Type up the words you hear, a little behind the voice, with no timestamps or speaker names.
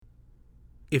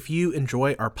If you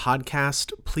enjoy our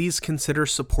podcast, please consider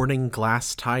supporting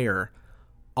Glass Tire.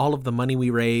 All of the money we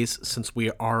raise, since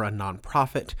we are a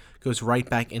nonprofit, goes right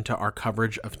back into our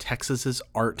coverage of Texas's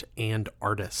art and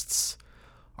artists.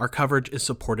 Our coverage is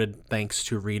supported thanks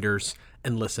to readers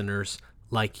and listeners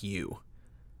like you.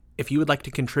 If you would like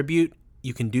to contribute,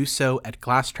 you can do so at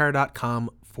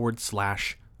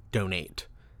glasstire.com/donate.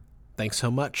 Thanks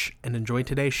so much and enjoy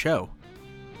today's show.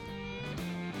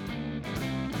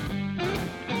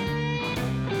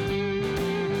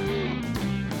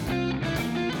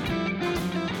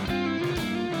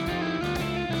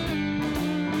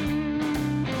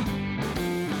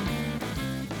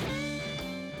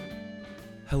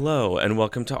 Hello, and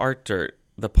welcome to Art Dirt,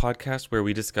 the podcast where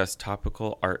we discuss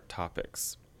topical art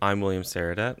topics. I'm William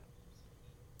Saradet.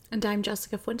 And I'm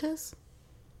Jessica Fuentes.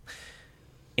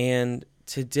 And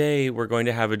today we're going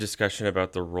to have a discussion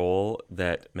about the role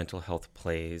that mental health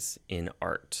plays in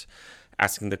art.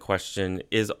 Asking the question,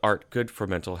 is art good for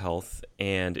mental health?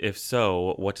 And if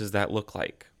so, what does that look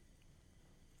like?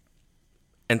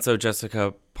 And so,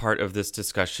 Jessica, part of this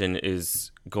discussion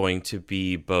is going to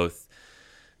be both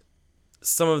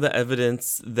some of the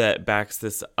evidence that backs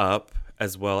this up,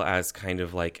 as well as kind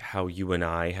of like how you and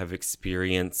I have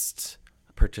experienced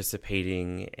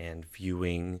participating and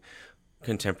viewing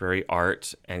contemporary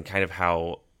art and kind of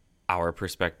how our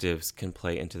perspectives can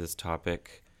play into this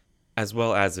topic, as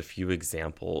well as a few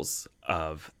examples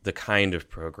of the kind of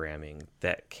programming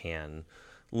that can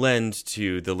lend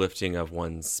to the lifting of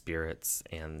one's spirits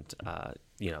and,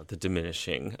 the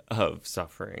diminishing of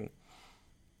suffering.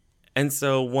 And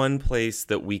so one place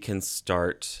that we can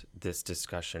start this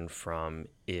discussion from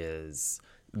is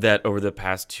that over the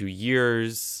past 2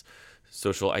 years,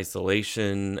 social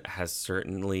isolation has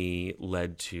certainly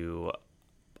led to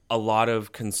a lot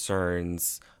of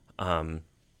concerns,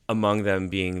 among them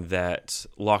being that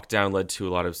lockdown led to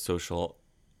a lot of social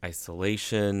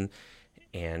isolation,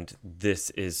 and this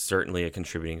is certainly a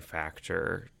contributing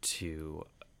factor to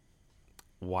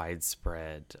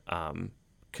widespread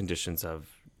conditions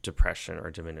of depression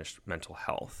or diminished mental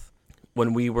health.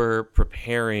 When we were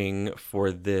preparing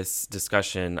for this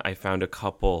discussion, I found a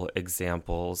couple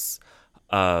examples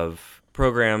of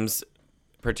programs,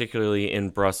 particularly in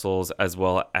Brussels as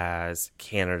well as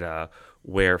Canada,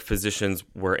 where physicians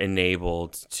were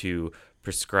enabled to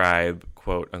prescribe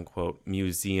quote unquote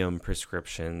museum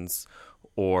prescriptions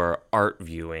or art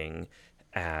viewing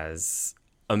as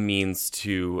a means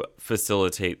to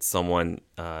facilitate someone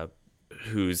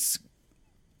who's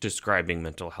describing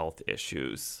mental health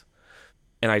issues.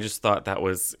 And I just thought that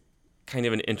was kind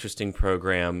of an interesting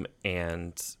program,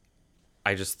 and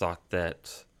I just thought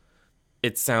that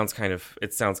it sounds kind of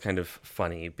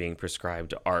funny being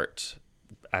prescribed art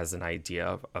as an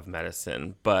idea of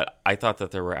medicine, but I thought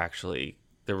that there were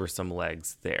some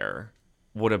legs there.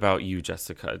 What about you,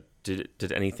 Jessica?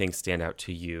 Did anything stand out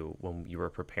to you when you were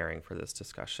preparing for this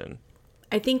discussion?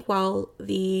 I think while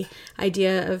the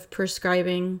idea of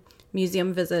prescribing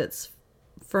museum visits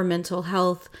for mental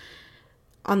health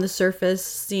on the surface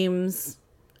seems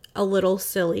a little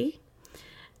silly,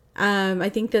 I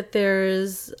think that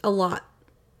there's a lot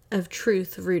of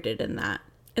truth rooted in that.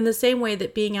 In the same way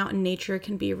that being out in nature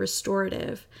can be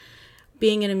restorative,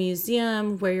 being in a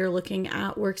museum where you're looking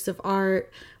at works of art,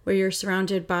 where you're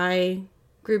surrounded by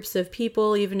groups of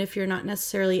people, even if you're not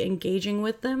necessarily engaging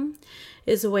with them,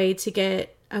 is a way to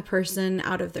get a person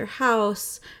out of their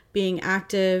house, being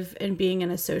active and being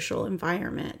in a social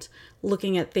environment,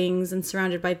 looking at things and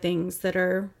surrounded by things that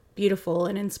are beautiful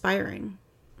and inspiring.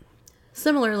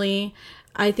 Similarly,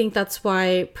 I think that's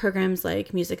why programs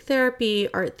like music therapy,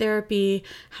 art therapy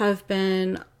have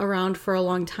been around for a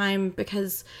long time,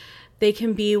 because they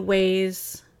can be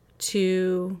ways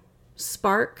to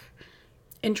spark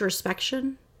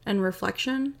introspection and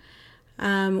reflection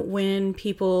when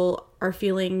people are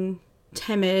feeling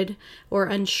timid or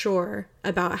unsure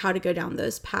about how to go down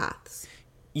those paths.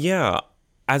 Yeah.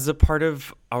 As a part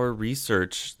of our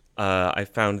research, I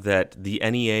found that the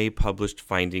NEA published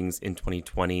findings in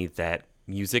 2020 that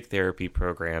music therapy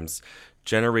programs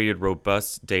generated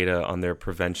robust data on their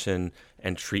prevention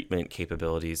and treatment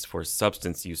capabilities for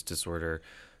substance use disorder,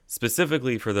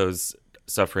 specifically for those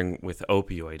suffering with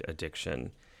opioid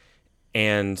addiction.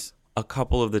 And a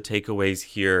couple of the takeaways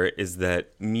here is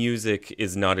that music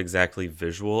is not exactly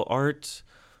visual art.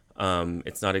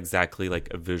 It's not exactly like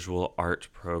a visual art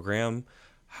program.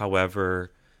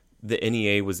 However, the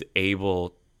NEA was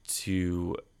able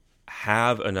to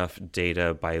have enough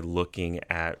data by looking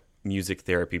at music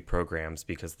therapy programs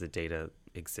because the data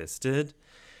existed.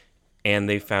 And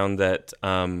they found that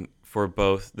for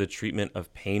both the treatment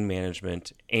of pain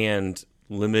management and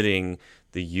limiting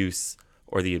the use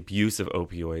or the abuse of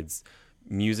opioids,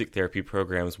 music therapy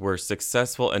programs were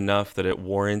successful enough that it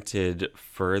warranted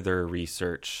further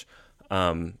research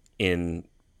in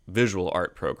visual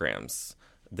art programs.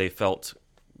 They felt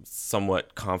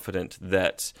somewhat confident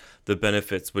that the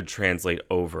benefits would translate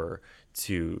over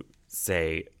to,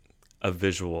 say, a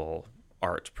visual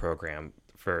art program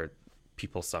for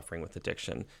people suffering with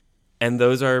addiction. And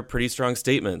those are pretty strong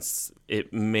statements.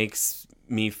 It makes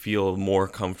me feel more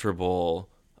comfortable,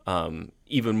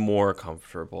 even more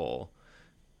comfortable,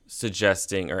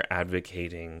 suggesting or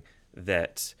advocating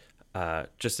that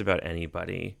just about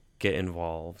anybody get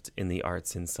involved in the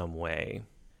arts in some way.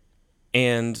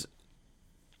 And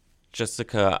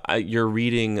Jessica, your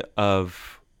reading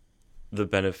of the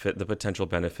potential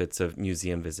benefits of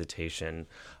museum visitation,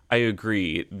 I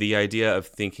agree. The idea of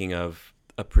thinking of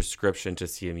a prescription to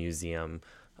see a museum,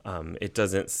 it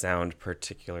doesn't sound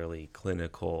particularly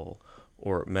clinical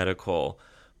or medical.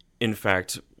 In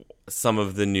fact, some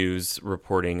of the news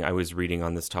reporting I was reading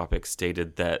on this topic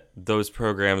stated that those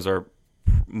programs are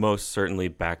most certainly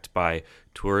backed by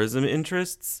tourism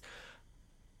interests.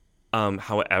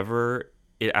 However,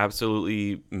 it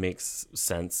absolutely makes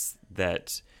sense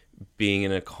that being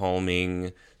in a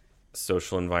calming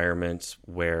social environment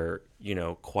where,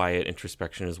 quiet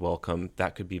introspection is welcome,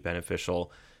 that could be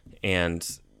beneficial. And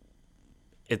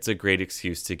it's a great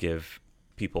excuse to give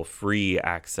people free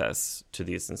access to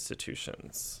these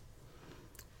institutions.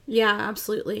 Yeah,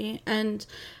 absolutely. And,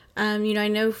 I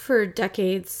know for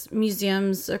decades,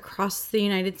 museums across the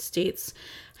United States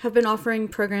have been offering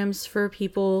programs for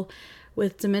people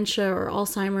with dementia or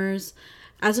Alzheimer's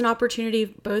as an opportunity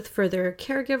both for their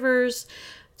caregivers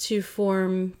to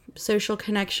form social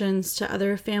connections to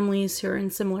other families who are in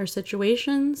similar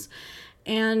situations,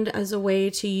 and as a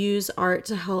way to use art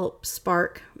to help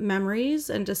spark memories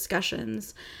and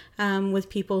discussions with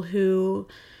people who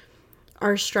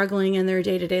are struggling in their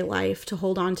day-to-day life to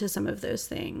hold on to some of those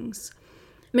things.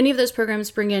 Many of those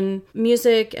programs bring in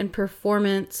music and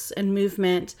performance and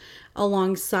movement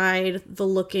alongside the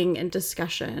looking and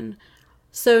discussion.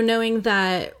 So knowing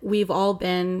that we've all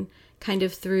been kind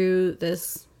of through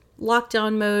this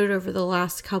lockdown mode over the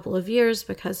last couple of years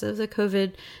because of the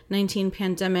COVID-19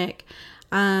 pandemic,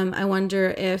 I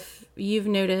wonder if you've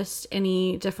noticed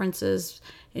any differences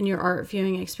in your art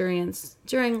viewing experience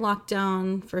during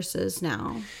lockdown versus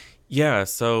now. Yeah,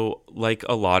 so like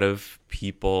a lot of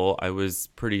people, I was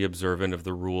pretty observant of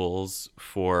the rules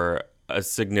for a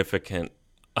significant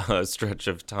stretch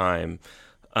of time.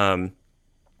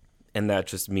 And that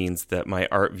just means that my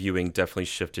art viewing definitely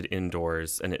shifted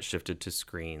indoors and it shifted to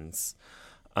screens.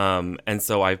 And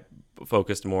so I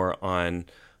focused more on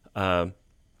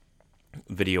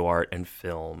video art and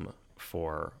film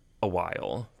for a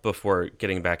while before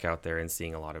getting back out there and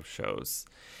seeing a lot of shows.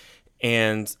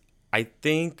 And I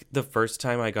think the first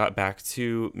time I got back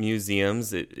to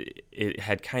museums, it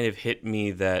had kind of hit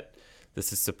me that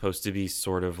this is supposed to be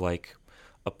sort of like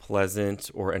a pleasant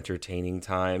or entertaining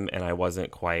time, and I wasn't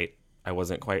quite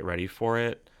ready for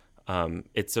it.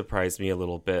 It surprised me a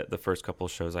little bit the first couple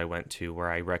of shows I went to where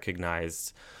I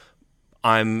recognized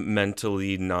I'm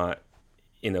mentally not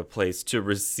in a place to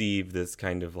receive this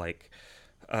kind of like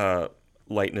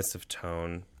lightness of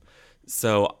tone.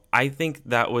 So I think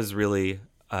that was really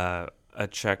a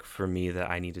check for me that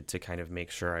I needed to kind of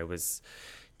make sure I was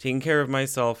taking care of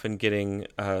myself and getting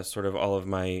sort of all of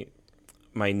my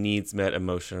needs met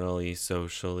emotionally,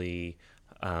 socially,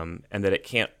 and that it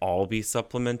can't all be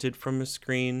supplemented from a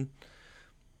screen.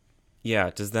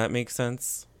 Yeah, does that make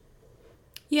sense?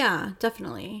 Yeah,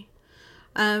 definitely.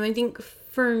 I think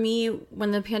for me,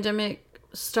 when the pandemic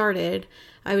started,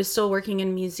 I was still working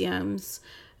in museums.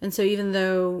 And so even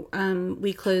though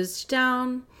we closed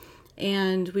down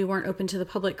and we weren't open to the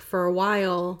public for a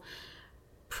while,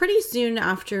 pretty soon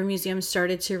after museums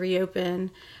started to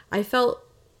reopen, I felt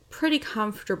pretty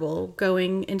comfortable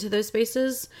going into those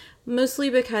spaces, mostly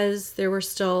because there were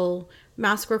still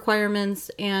mask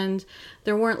requirements and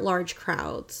there weren't large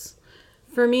crowds.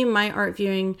 For me, my art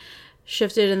viewing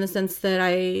shifted in the sense that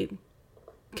I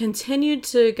continued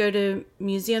to go to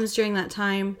museums during that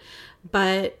time,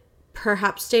 but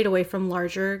perhaps stayed away from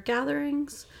larger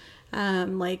gatherings,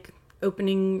 like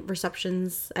opening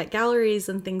receptions at galleries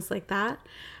and things like that.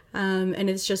 And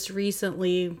it's just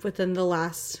recently, within the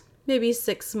last maybe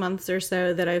 6 months or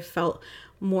so, that I've felt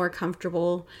more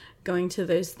comfortable going to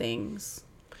those things.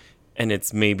 And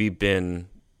it's maybe been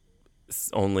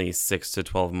only 6 to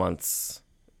 12 months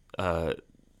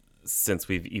since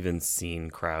we've even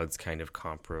seen crowds kind of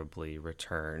comparably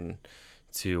return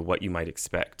to what you might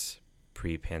expect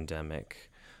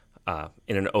pre-pandemic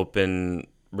in an open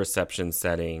reception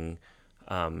setting,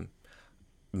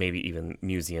 maybe even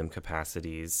museum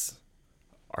capacities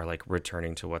are like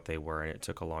returning to what they were, and it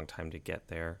took a long time to get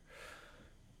there.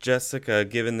 Jessica,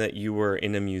 given that you were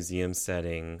in a museum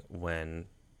setting when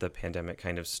the pandemic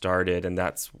kind of started, and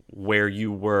that's where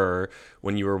you were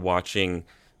when you were watching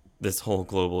this whole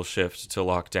global shift to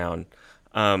lockdown,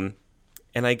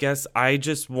 and I guess I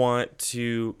just want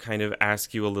to kind of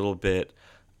ask you a little bit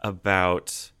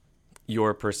about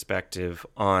your perspective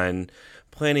on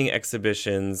planning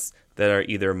exhibitions that are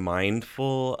either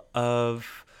mindful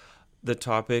of the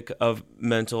topic of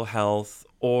mental health,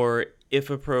 or if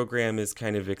a program is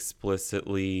kind of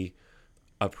explicitly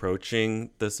approaching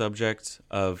the subject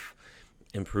of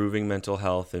improving mental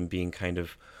health and being kind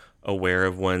of aware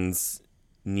of one's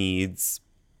needs.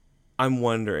 I'm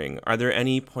wondering, are there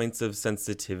any points of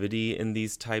sensitivity in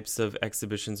these types of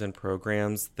exhibitions and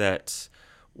programs that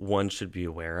one should be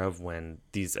aware of when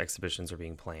these exhibitions are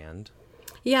being planned?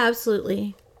 Yeah,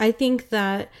 absolutely. I think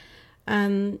that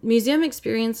museum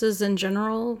experiences in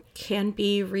general can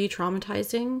be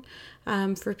re-traumatizing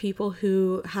for people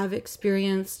who have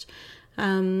experienced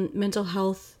mental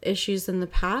health issues in the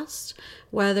past,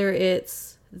 whether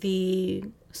it's the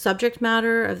subject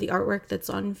matter of the artwork that's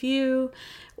on view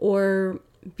or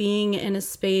being in a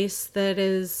space that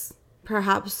is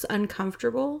perhaps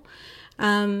uncomfortable.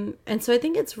 And so I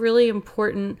think it's really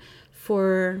important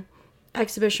for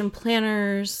exhibition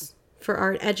planners, for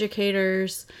art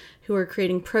educators who are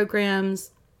creating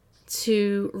programs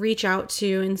to reach out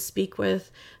to and speak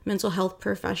with mental health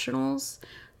professionals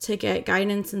to get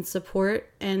guidance and support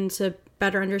and to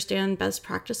better understand best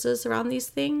practices around these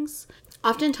things.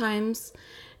 Oftentimes,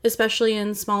 especially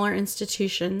in smaller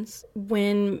institutions,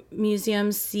 when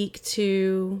museums seek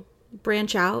to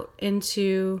branch out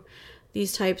into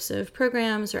these types of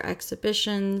programs or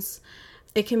exhibitions,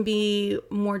 it can be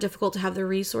more difficult to have the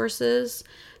resources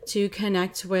to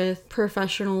connect with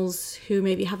professionals who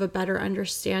maybe have a better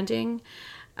understanding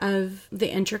of the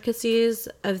intricacies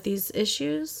of these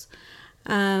issues.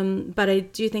 But I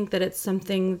do think that it's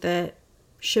something that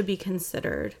should be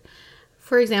considered.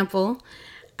 For example,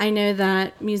 I know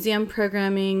that museum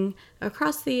programming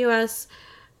across the U.S.,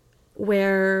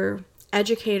 where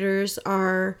educators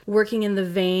are working in the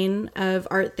vein of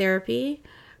art therapy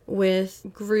with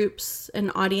groups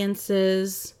and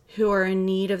audiences who are in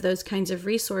need of those kinds of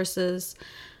resources,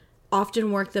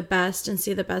 often work the best and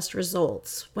see the best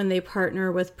results when they partner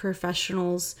with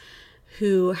professionals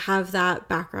who have that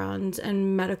background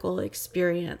and medical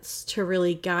experience to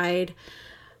really guide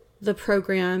the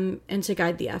program and to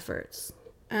guide the efforts.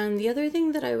 And the other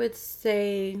thing that I would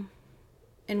say,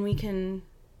 and we can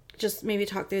just maybe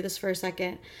talk through this for a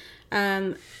second.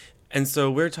 And so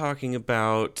we're talking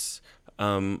about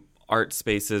art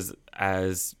spaces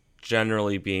as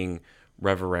generally being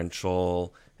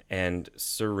reverential and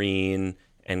serene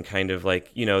and kind of like,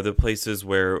 you know, the places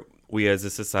where we as a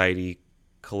society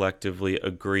collectively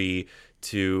agree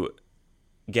to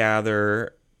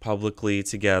gather publicly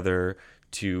together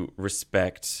to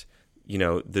respect, you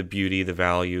know, the beauty, the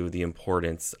value, the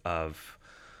importance of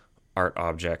art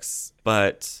objects.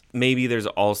 But maybe there's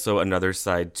also another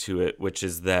side to it, which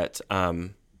is that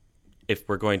if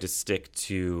we're going to stick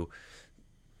to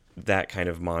that kind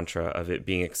of mantra of it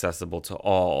being accessible to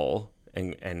all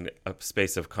and a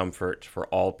space of comfort for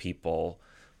all people,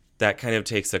 that kind of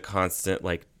takes a constant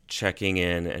like checking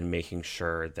in and making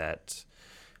sure that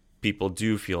people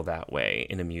do feel that way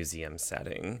in a museum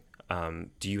setting.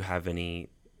 Do you have any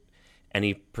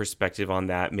perspective on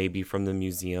that, maybe from the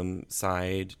museum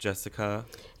side, Jessica?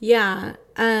 Yeah.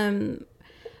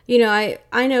 You know,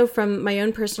 I know from my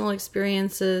own personal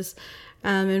experiences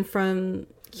and from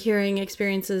hearing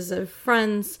experiences of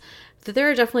friends that there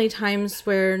are definitely times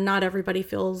where not everybody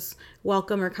feels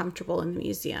welcome or comfortable in the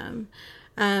museum.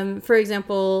 For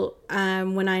example,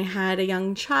 when I had a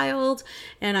young child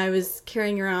and I was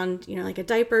carrying around, you know, like a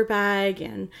diaper bag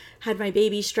and had my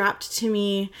baby strapped to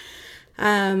me,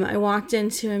 I walked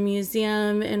into a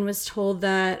museum and was told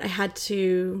that I had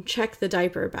to check the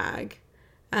diaper bag,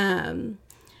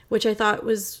 which I thought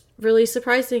was really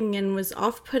surprising and was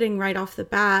off-putting right off the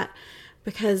bat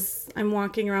because I'm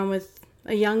walking around with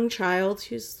a young child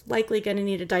who's likely going to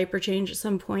need a diaper change at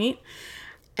some point.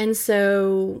 And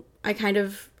so I kind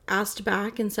of asked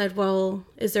back and said, well,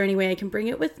 is there any way I can bring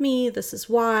it with me? This is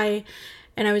why.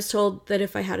 And I was told that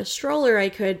if I had a stroller, I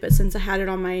could, but since I had it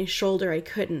on my shoulder, I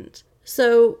couldn't.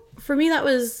 So for me, that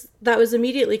was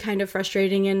immediately kind of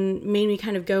frustrating and made me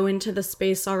kind of go into the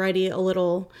space already a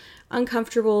little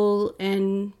uncomfortable.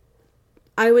 And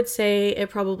I would say it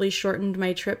probably shortened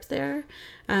my trip there,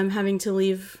 having to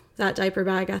leave that diaper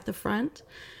bag at the front.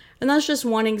 And that's just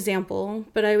one example,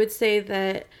 but I would say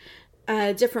that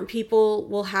different people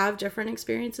will have different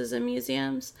experiences in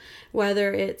museums,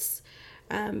 whether it's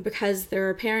because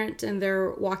they're a parent and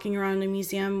they're walking around a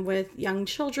museum with young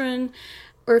children,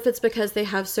 or if it's because they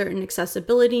have certain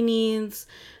accessibility needs,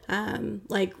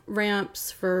 like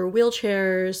ramps for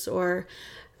wheelchairs or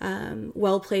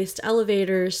well-placed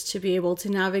elevators to be able to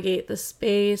navigate the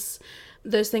space.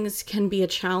 Those things can be a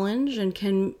challenge and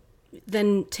can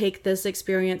then take this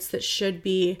experience that should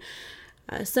be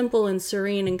simple and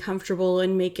serene and comfortable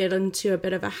and make it into a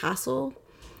bit of a hassle.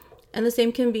 And the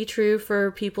same can be true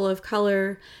for people of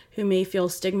color who may feel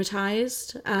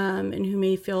stigmatized and who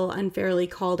may feel unfairly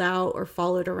called out or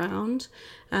followed around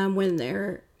when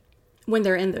they're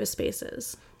in those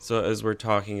spaces. So as we're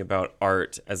talking about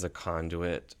art as a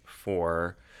conduit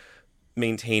for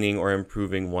maintaining or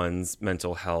improving one's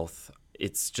mental health,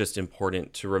 it's just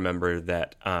important to remember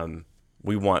that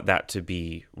we want that to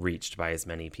be reached by as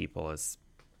many people as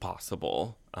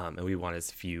possible. And we want as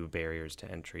few barriers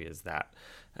to entry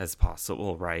as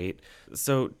possible, right?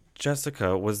 So,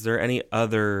 Jessica, was there any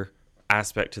other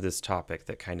aspect to this topic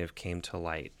that kind of came to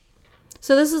light?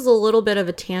 So this is a little bit of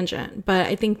a tangent, but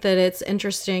I think that it's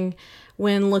interesting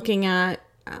when looking at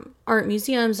art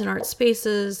museums and art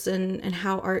spaces and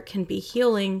how art can be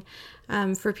healing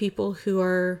for people who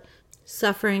are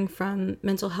suffering from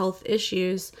mental health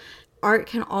issues. Art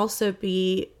can also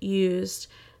be used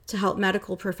to help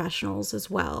medical professionals as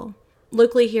well.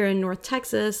 Locally here in North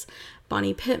Texas,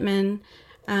 Bonnie Pittman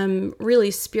really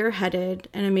spearheaded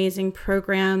an amazing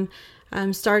program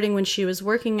starting when she was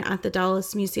working at the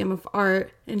Dallas Museum of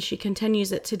Art, and she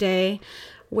continues it today,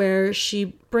 where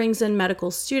she brings in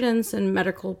medical students and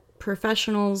medical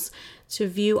professionals to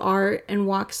view art and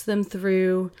walks them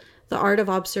through the art of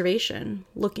observation,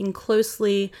 looking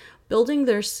closely, building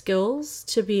their skills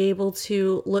to be able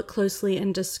to look closely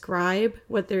and describe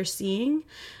what they're seeing,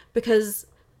 because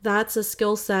that's a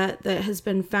skill set that has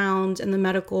been found in the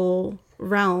medical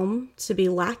realm to be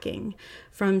lacking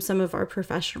from some of our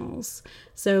professionals.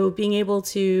 So being able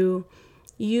to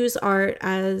use art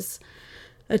as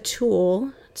a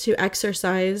tool to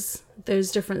exercise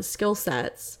those different skill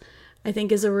sets, I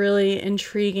think is a really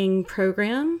intriguing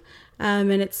program.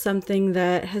 And it's something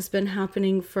that has been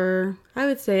happening for, I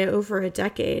would say, over a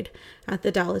decade at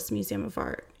the Dallas Museum of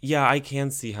Art. Yeah, I can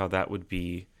see how that would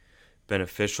be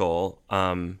beneficial.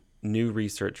 New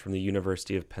research from the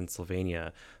University of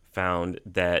Pennsylvania found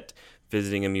that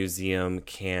visiting a museum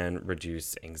can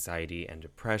reduce anxiety and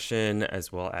depression,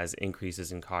 as well as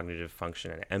increases in cognitive function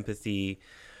and empathy,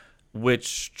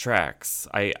 which tracks.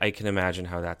 I can imagine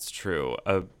how that's true.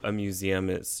 A museum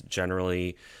is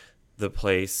generally the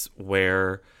place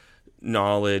where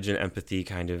knowledge and empathy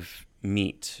kind of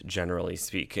meet, generally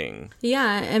speaking.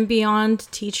 Yeah, and beyond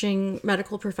teaching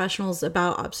medical professionals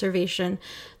about observation,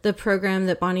 the program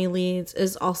that Bonnie leads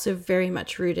is also very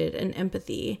much rooted in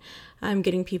empathy,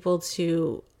 getting people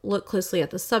to look closely at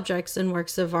the subjects and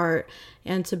works of art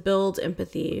and to build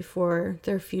empathy for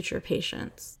their future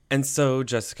patients. And so,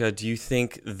 Jessica, do you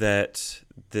think that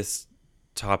this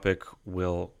topic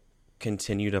will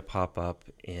continue to pop up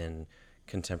in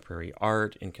contemporary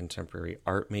art, in contemporary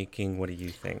art making? What do you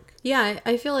think? Yeah,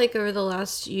 I feel like over the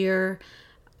last year,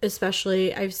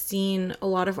 especially, I've seen a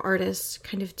lot of artists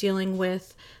kind of dealing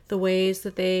with the ways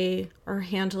that they are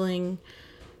handling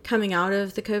coming out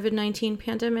of the COVID-19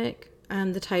 pandemic,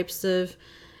 the types of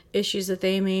issues that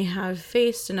they may have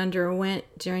faced and underwent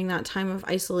during that time of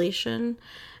isolation.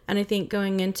 And I think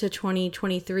going into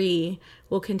 2023,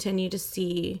 we'll continue to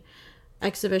see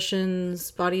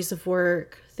exhibitions, bodies of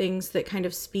work, things that kind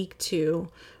of speak to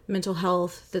mental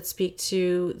health, that speak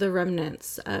to the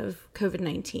remnants of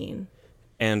COVID-19.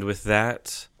 And with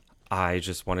that, I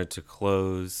just wanted to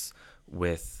close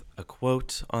with a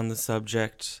quote on the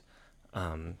subject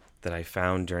that I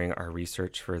found during our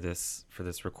research for this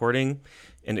recording.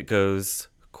 And it goes,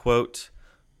 quote,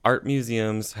 "Art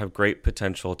museums have great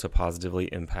potential to positively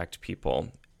impact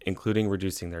people, including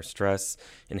reducing their stress,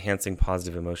 enhancing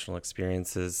positive emotional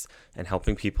experiences, and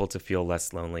helping people to feel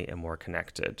less lonely and more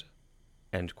connected."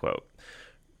 End quote.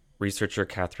 Researcher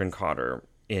Catherine Cotter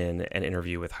in an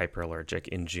interview with Hyperallergic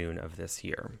in June of this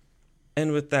year.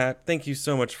 And with that, thank you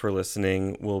so much for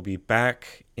listening. We'll be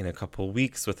back in a couple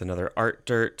weeks with another Art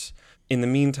Dirt. In the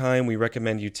meantime, we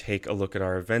recommend you take a look at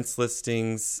our events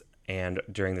listings, and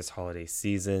during this holiday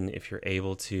season, if you're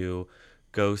able to,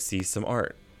 go see some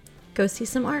art. Go see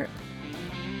some art.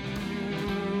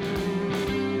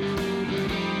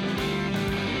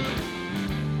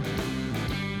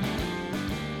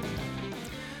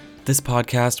 This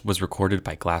podcast was recorded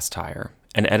by Glass Tire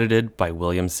and edited by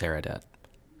William Saradet.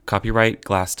 Copyright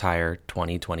Glass Tire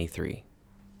 2023.